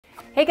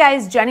Hey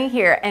guys, Jenny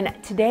here, and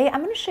today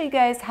I'm going to show you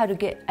guys how to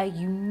get a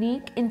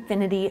unique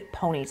infinity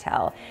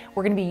ponytail.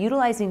 We're going to be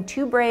utilizing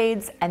 2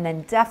 braids and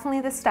then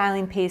definitely the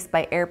styling paste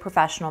by Air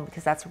Professional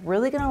because that's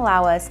really going to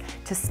allow us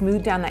to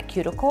smooth down that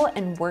cuticle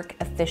and work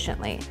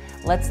efficiently.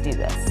 Let's do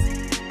this.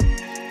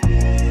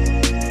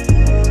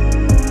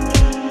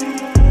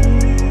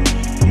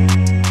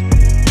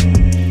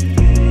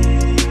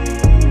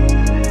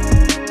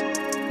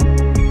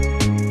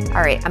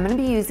 All right, I'm gonna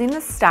be using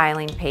the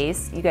styling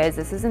paste. You guys,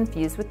 this is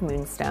infused with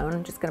moonstone.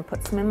 I'm just gonna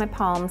put some in my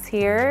palms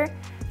here.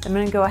 I'm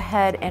gonna go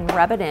ahead and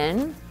rub it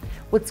in.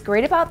 What's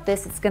great about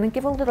this, it's gonna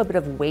give a little bit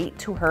of weight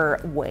to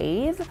her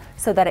wave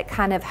so that it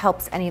kind of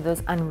helps any of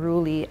those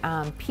unruly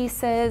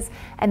pieces.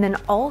 And then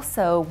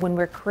also when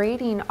we're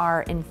creating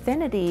our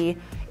infinity,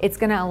 it's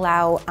gonna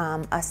allow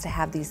us to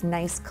have these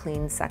nice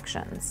clean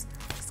sections.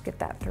 Just get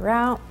that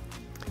throughout.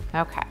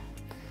 Okay.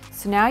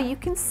 So now you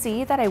can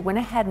see that I went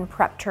ahead and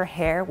prepped her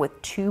hair with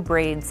 2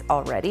 braids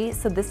already.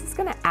 So this is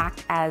gonna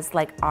act as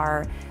like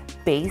our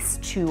base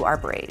to our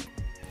braid.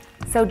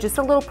 So just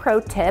a little pro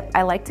tip,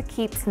 I like to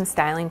keep some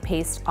styling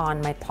paste on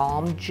my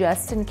palm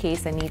just in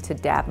case I need to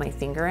dab my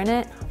finger in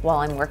it while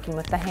I'm working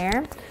with the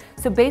hair.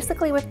 So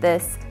basically with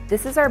this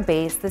is our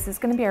base. This is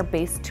gonna be our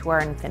base to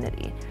our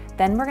infinity.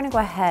 Then we're gonna go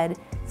ahead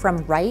from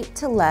right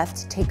to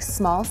left, take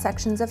small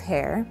sections of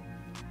hair.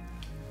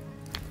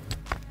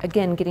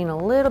 Again, getting a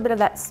little bit of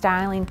that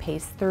styling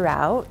paste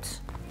throughout.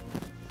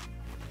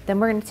 Then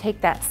we're gonna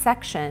take that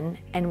section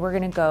and we're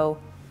gonna go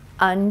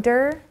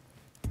under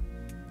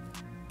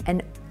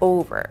and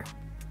over.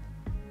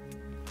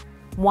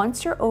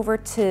 Once you're over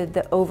to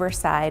the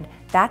overside,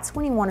 that's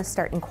when you wanna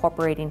start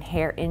incorporating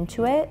hair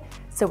into it.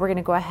 So we're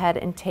gonna go ahead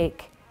and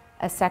take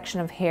a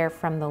section of hair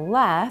from the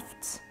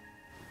left,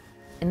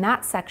 and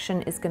that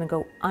section is gonna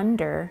go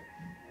under,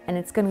 and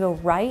it's gonna go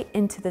right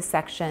into the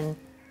section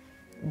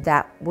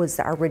that was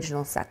the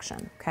original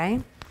section, okay?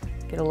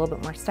 Get a little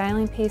bit more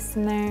styling paste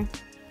in there.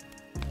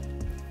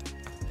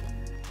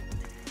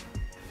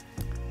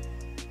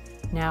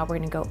 Now we're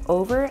gonna go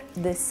over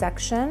this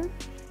section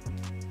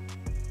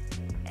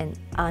and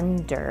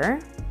under.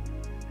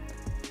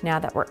 Now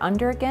that we're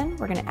under again,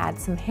 we're gonna add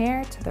some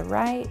hair to the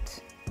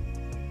right.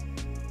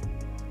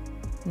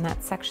 And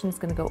that section's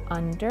gonna go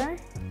under.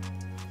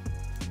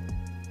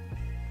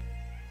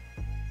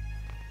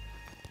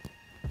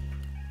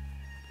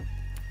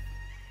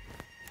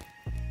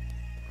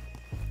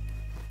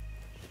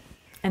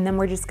 And then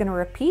we're just gonna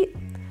repeat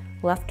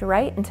left to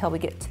right until we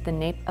get to the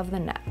nape of the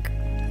neck.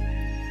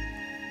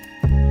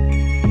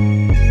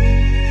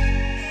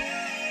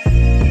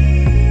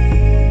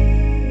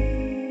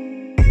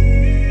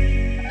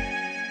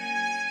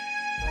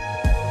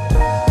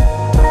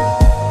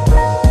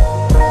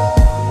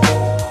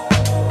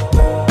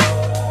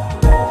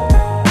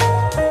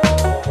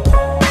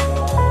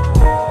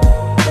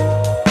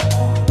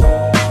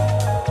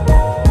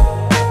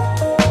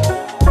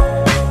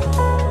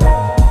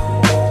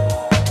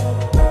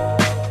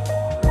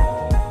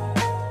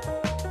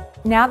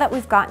 Now that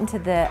we've gotten to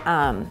the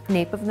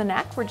nape of the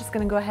neck, we're just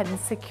gonna go ahead and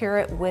secure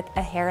it with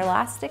a hair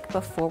elastic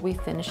before we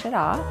finish it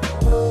off.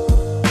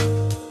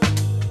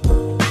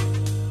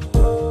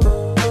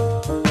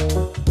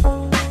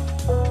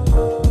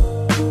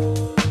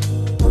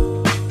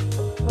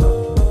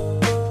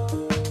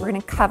 We're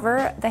gonna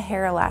cover the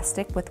hair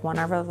elastic with one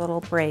of our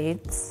little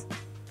braids.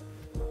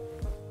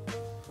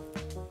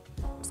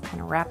 Just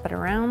kind of wrap it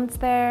around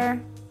there,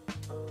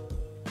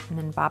 and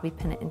then bobby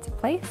pin it into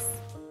place.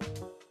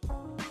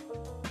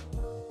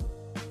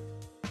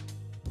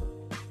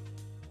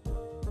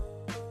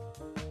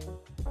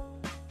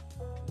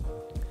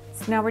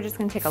 So now we're just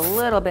gonna take a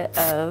little bit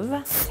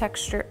of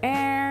texture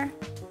air,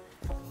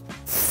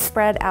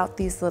 spread out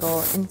these little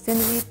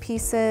infinity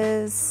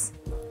pieces.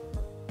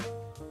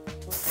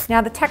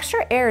 Now the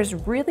texture air is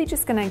really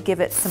just gonna give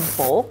it some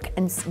bulk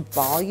and some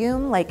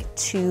volume like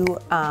to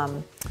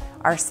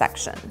our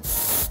section.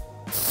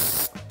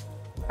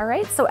 All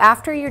right, so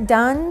after you're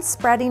done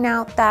spreading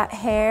out that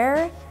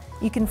hair,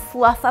 you can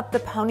fluff up the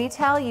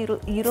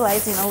ponytail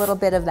utilizing a little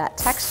bit of that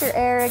texture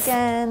air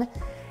again,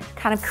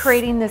 kind of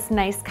creating this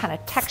nice kind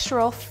of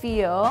textural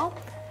feel.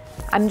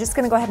 I'm just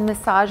gonna go ahead and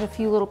massage a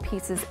few little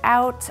pieces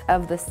out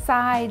of the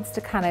sides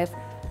to kind of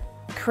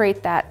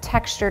create that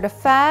textured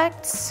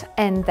effect.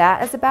 And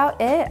that is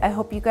about it. I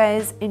hope you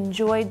guys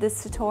enjoyed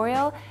this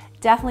tutorial.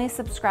 Definitely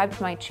subscribe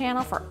to my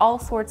channel for all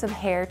sorts of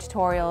hair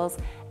tutorials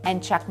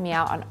and check me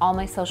out on all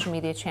my social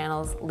media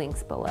channels,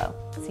 links below.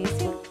 See you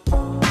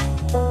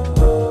soon.